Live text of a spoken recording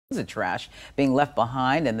of trash being left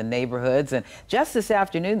behind in the neighborhoods. And just this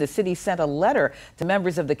afternoon, the city sent a letter to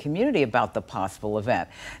members of the community about the possible event.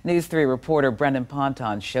 News 3 reporter Brendan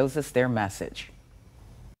Ponton shows us their message.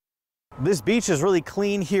 This beach is really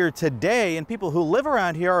clean here today, and people who live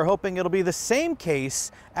around here are hoping it'll be the same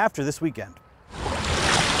case after this weekend.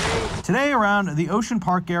 Today around the Ocean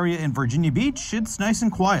Park area in Virginia Beach, it's nice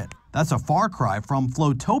and quiet. That's a far cry from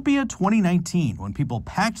Floatopia 2019, when people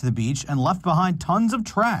packed the beach and left behind tons of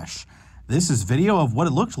trash. This is video of what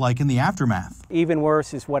it looked like in the aftermath. Even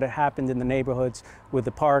worse is what had happened in the neighborhoods with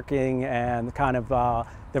the parking and the kind of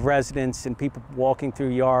the residents and people walking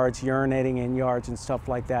through yards, urinating in yards and stuff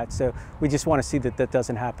like that. So we just want to see that that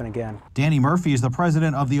doesn't happen again. Danny Murphy is the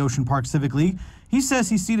president of the Ocean Park Civic League. He says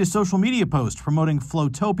he's seen a social media post promoting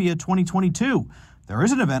Floatopia 2022. There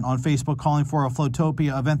is an event on Facebook calling for a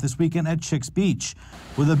Floatopia event this weekend at Chicks Beach.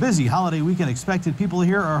 With a busy holiday weekend expected, people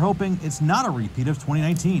here are hoping it's not a repeat of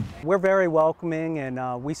 2019. We're very welcoming,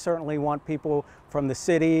 and we certainly want people from the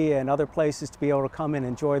city and other places to be able to come and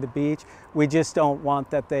enjoy the beach. We just don't want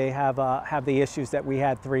that they have the issues that we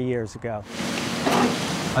had 3 years ago.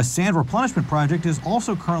 A sand replenishment project is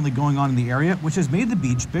also currently going on in the area, which has made the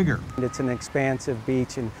beach bigger. It's an expansive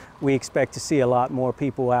beach, and we expect to see a lot more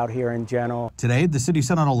people out here in general. Today, the city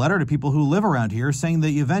sent out a letter to people who live around here saying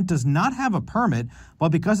the event does not have a permit, but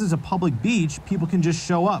because it's a public beach, people can just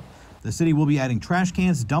show up. The city will be adding trash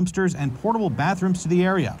cans, dumpsters, and portable bathrooms to the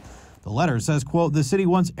area. The letter says, quote, "The city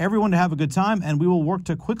wants everyone to have a good time, and we will work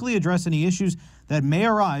to quickly address any issues that may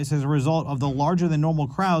arise as a result of the larger than normal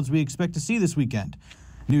crowds we expect to see this weekend."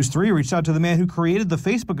 News 3 reached out to the man who created the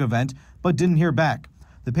Facebook event, but didn't hear back.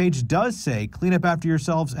 The page does say, clean up after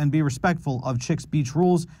yourselves and be respectful of Chicks Beach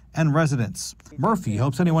rules and residents. Murphy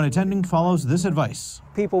hopes anyone attending follows this advice.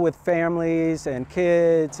 People with families and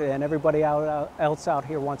kids and everybody else out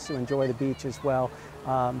here wants to enjoy the beach as well.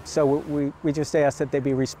 So we just ask that they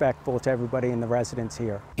be respectful to everybody and the residents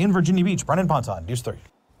here. In Virginia Beach, Brendan Ponton, News 3.